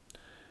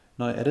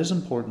 Now it is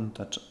important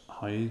that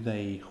how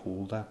they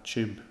hold that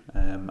tube,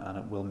 and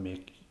it will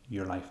make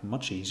your life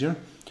much easier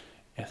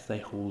if they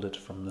hold it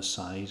from the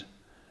side,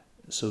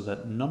 so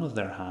that none of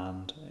their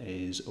hand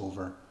is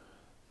over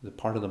the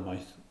part of the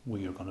mouth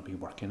where you're going to be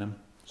working in.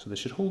 So they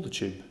should hold the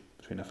tube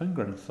between a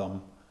finger and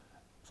thumb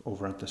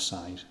over at the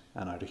side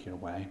and out of your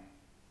way.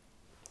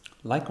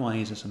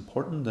 Likewise, it's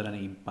important that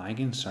any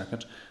bagging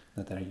circuit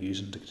that they're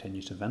using to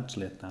continue to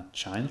ventilate that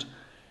child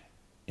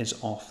is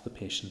off the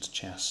patient's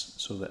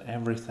chest, so that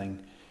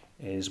everything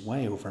is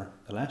way over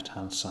the left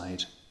hand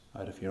side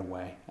out of your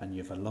way, and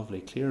you have a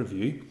lovely clear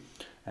view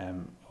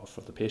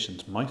of the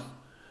patient's mouth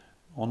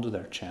onto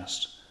their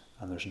chest,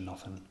 and there's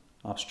nothing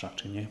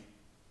obstructing you.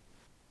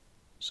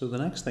 So the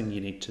next thing you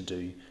need to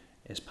do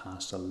is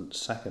pass a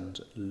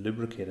second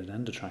lubricated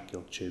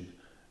endotracheal tube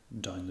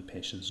down the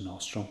patient's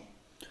nostril,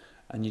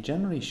 and you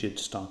generally should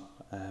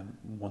stop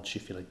once you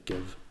feel it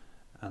give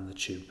and the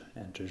tube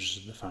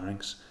enters the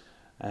pharynx.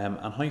 And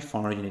how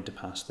far you need to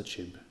pass the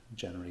tube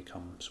generally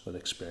comes with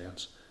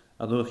experience,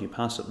 although if you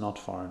pass it not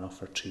far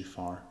enough or too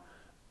far,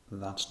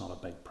 that's not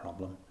a big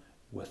problem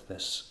with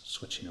this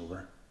switching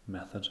over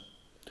method.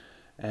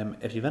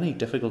 If you have any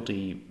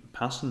difficulty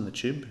passing the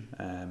tube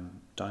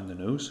down the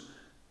nose,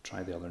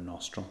 try the other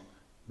nostril.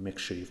 Make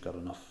sure you've got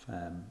enough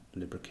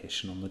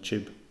lubrication on the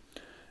tube.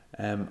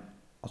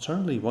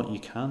 Alternatively, what you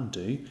can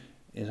do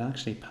is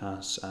actually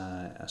pass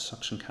a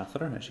suction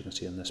catheter, as you can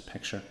see in this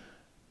picture,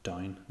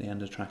 down the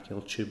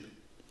endotracheal tube.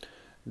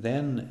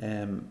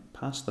 Then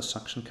pass the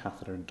suction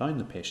catheter down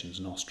the patient's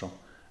nostril,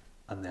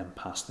 and then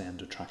pass the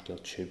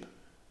endotracheal tube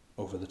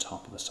over the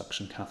top of the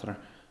suction catheter,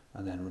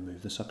 and then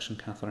remove the suction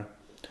catheter.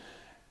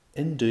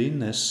 In doing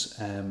this,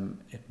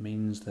 it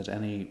means that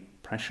any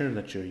pressure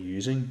that you're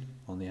using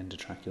on the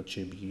endotracheal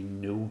tube, you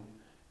know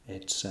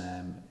it's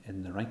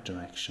in the right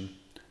direction,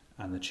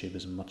 and the tube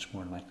is much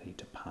more likely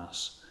to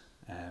pass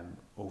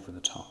over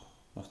the top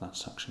of that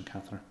suction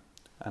catheter.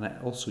 And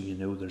also you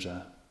know there's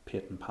a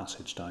patent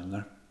passage down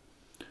there.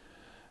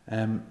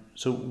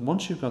 So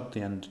once you've got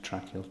the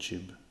endotracheal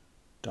tube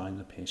down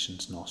the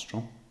patient's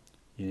nostril,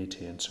 you need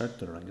to insert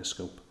the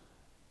laryngoscope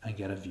and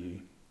get a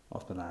view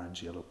of the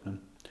laryngeal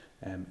opening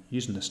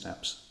using the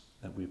steps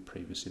that we've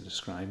previously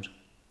described.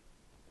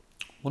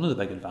 One of the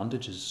big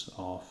advantages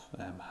of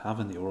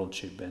having the oral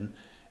tube in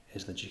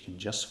is that you can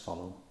just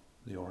follow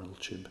the oral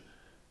tube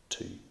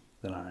to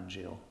the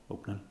laryngeal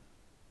opening.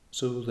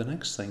 So the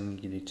next thing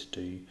you need to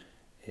do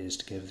is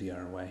to give the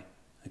airway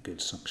a good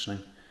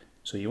suctioning.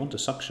 So you want to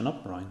suction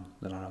up around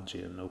the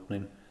laryngeal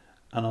opening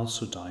and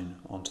also down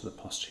onto the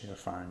posterior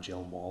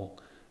pharyngeal wall,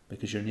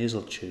 because your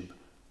nasal tube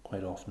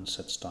quite often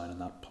sits down in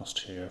that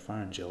posterior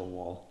pharyngeal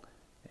wall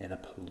in a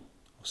pool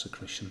of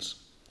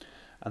secretions.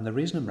 And the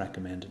reason I'm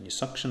recommending you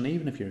suction,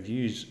 even if your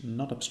view's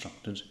not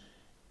obstructed,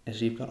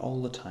 is you've got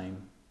all the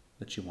time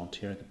that you want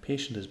here. The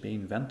patient is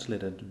being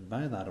ventilated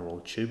via that oral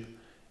tube.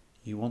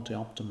 You want to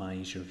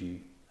optimise your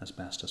view as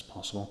best as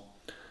possible.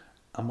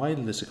 And while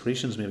the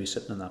secretions may be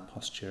sitting in that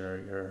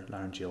posterior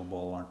laryngeal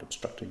wall aren't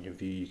obstructing your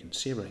view, you can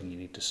see everything you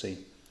need to see.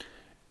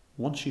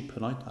 Once you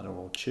pull out that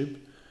oral tube,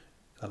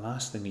 the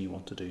last thing you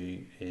want to do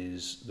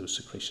is those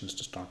secretions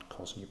to start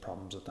causing you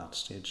problems at that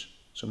stage.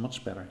 So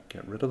much better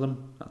get rid of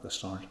them at the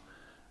start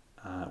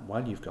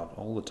while you've got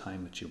all the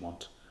time that you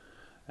want,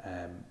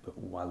 but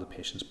while the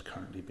patient's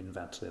currently being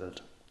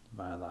ventilated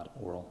via that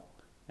oral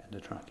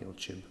endotracheal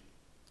tube.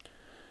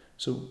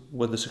 So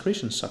with the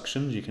secretion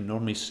suctioned, you can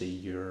normally see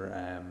your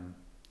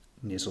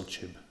nasal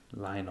tube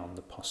lying on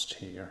the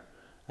posterior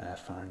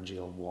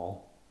pharyngeal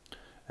wall.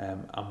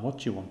 And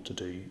what you want to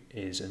do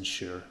is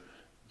ensure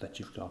that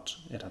you've got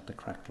it at the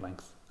correct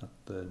length at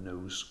the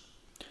nose.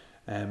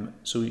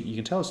 So you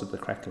can tell it's at the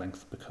correct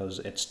length because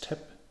its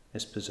tip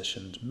is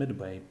positioned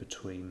midway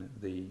between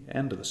the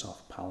end of the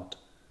soft palate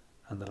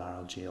and the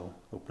laryngeal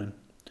opening.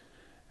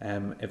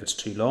 If it's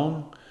too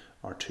long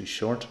or too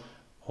short,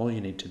 all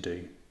you need to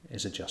do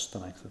is adjust the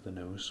length of the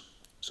nose.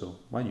 So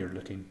while you're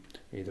looking,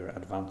 either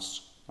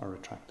advance or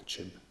retract the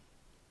tube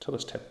till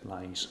its tip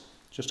lies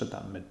just at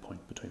that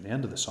midpoint between the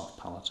end of the soft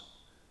palate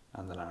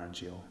and the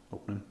laryngeal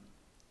opening.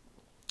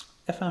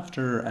 If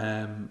after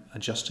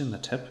adjusting the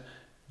tip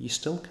you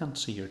still can't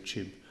see your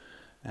tube,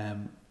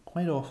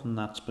 quite often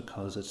that's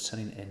because it's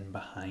sitting in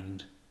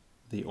behind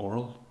the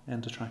oral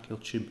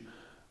endotracheal tube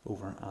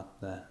over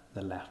at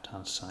the left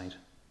hand side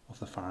of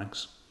the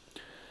pharynx.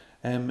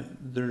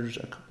 There's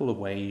a couple of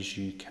ways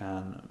you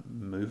can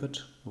move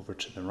it over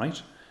to the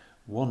right.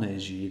 One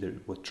is you either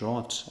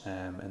withdraw it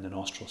in the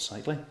nostril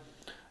slightly,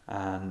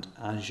 and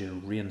as you're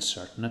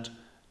reinserting it,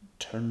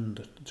 turn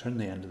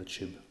the end of the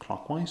tube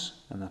clockwise,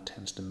 and that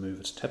tends to move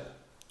its tip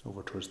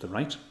over towards the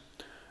right.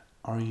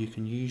 Or you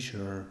can use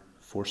your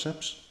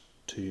forceps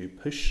to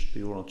push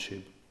the oral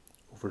tube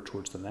over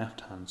towards the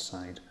left hand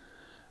side,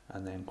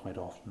 and then quite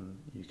often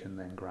you can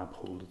then grab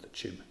hold of the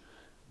tube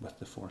with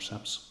the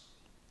forceps.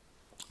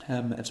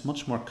 It's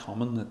much more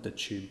common that the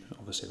tube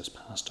obviously was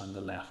passed down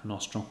the left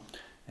nostril.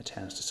 it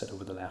tends to sit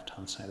over the left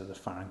hand side of the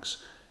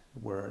pharynx,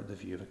 where the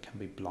view of it can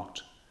be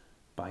blocked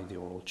by the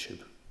oral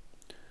tube.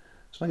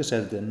 So like I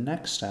said, the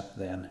next step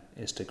then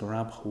is to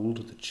grab hold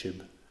of the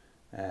tube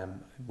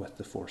with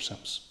the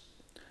forceps.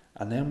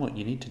 And then what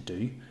you need to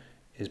do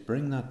is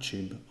bring that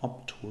tube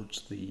up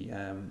towards the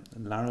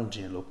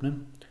laryngeal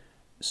opening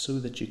so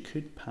that you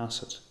could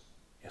pass it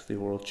if the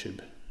oral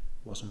tube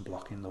wasn't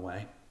blocking the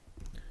way.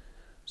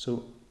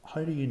 So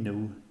how do you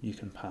know you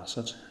can pass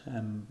it,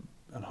 and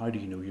how do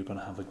you know you're going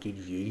to have a good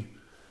view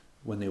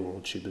when the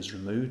oral tube is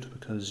removed?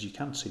 Because you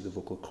can't see the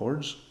vocal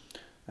cords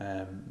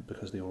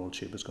because the oral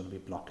tube is going to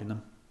be blocking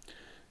them.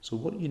 So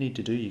what you need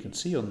to do, you can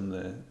see on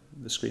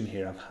the screen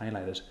here, I've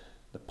highlighted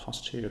the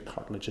posterior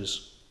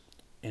cartilages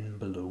in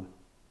below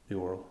the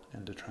oral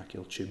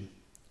endotracheal tube.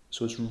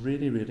 So it's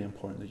really, really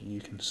important that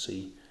you can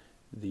see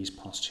these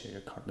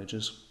posterior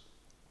cartilages.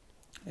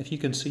 If you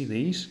can see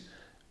these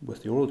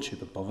with the oral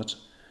tube above it,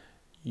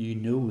 you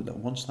know that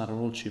once that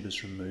oral tube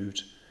is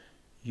removed,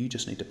 you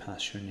just need to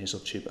pass your nasal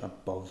tube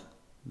above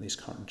these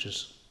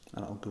cartilages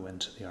and it'll go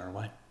into the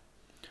airway.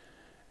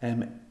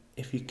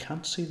 If you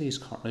can't see these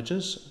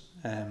cartilages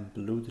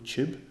below the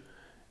tube,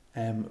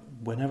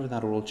 whenever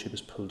that oral tube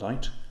is pulled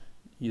out,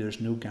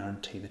 there's no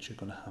guarantee that you're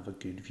going to have a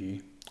good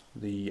view.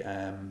 The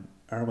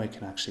airway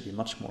can actually be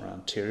much more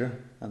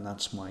anterior, and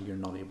that's why you're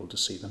not able to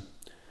see them.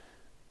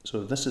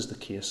 So if this is the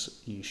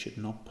case, you should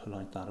not pull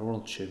out that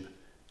oral tube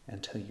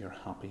until you're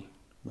happy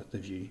with the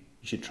view.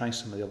 You should try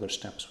some of the other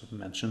steps we've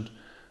mentioned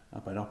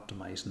about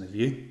optimising the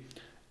view,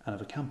 and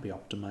if it can't be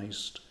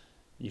optimised,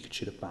 you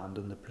should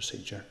abandon the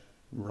procedure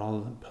rather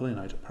than pulling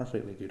out a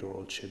perfectly good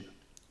oral tube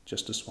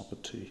just to swap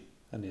it to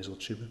a nasal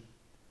tube.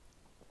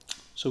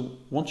 So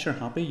once you're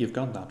happy, you've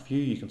got that view,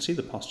 you can see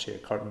the posterior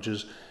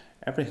cartilages,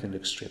 everything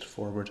looks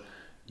straightforward,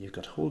 you've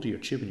got hold of your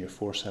tube and your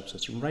forceps,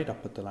 it's right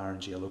up at the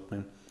laryngeal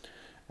opening.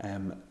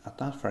 At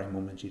that very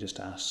moment you just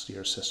ask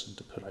your assistant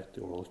to pull out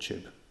the oral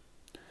tube,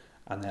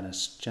 and then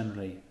it's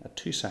generally a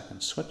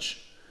 2-second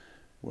switch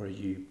where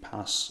you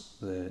pass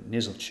the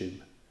nasal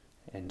tube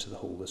into the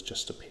hole that's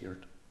just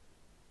appeared.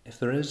 If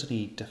there is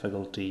any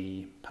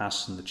difficulty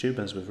passing the tube,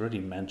 as we've already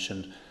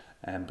mentioned,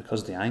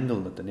 because the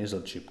angle that the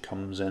nasal tube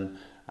comes in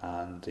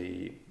and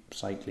the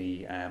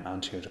slightly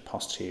anterior to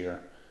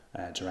posterior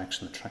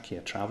direction the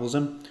trachea travels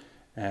in,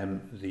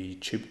 the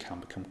tube can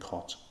become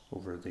caught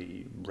over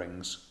the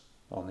rings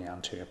on the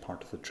anterior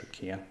part of the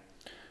trachea.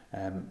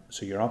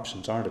 So your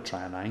options are to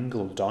try an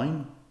angle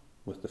down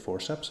with the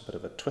forceps, a bit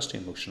of a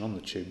twisting motion on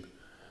the tube.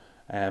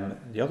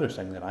 The other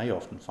thing that I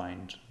often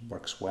find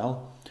works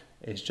well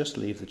is just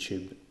leave the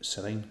tube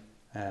sitting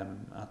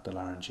at the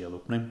laryngeal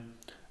opening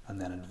and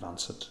then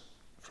advance it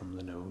from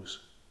the nose.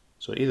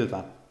 So either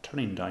that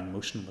turning down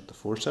motion with the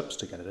forceps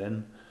to get it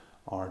in,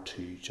 or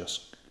to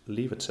just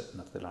leave it sitting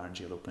at the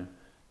laryngeal opening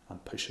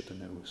and push at the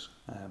nose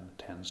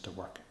tends to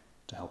work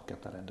to help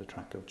get that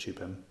endotracheal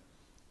tube in.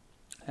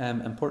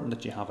 Important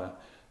that you have a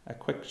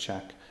quick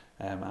check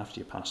after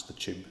you pass the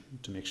tube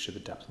to make sure the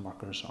depth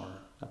markers are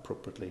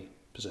appropriately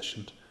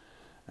positioned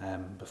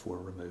before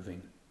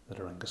removing the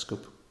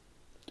laryngoscope.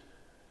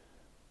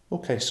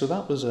 Okay, so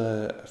that was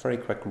a very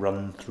quick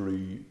run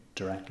through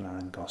direct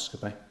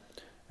laryngoscopy.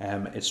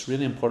 It's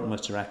really important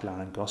with direct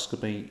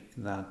laryngoscopy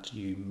that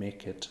you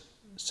make it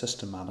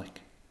systematic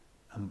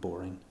and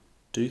boring.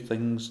 Do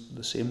things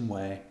the same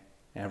way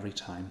every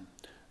time,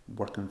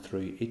 working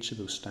through each of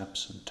those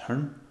steps in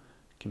turn,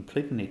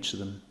 completing each of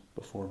them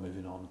before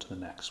moving on to the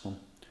next one,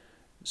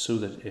 so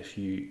that if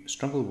you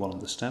struggle with one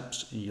of the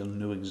steps, you'll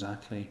know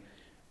exactly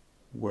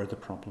where the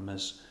problem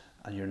is,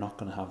 and you're not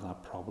going to have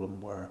that problem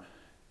where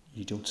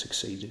you don't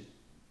succeed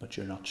but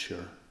you're not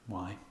sure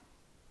why.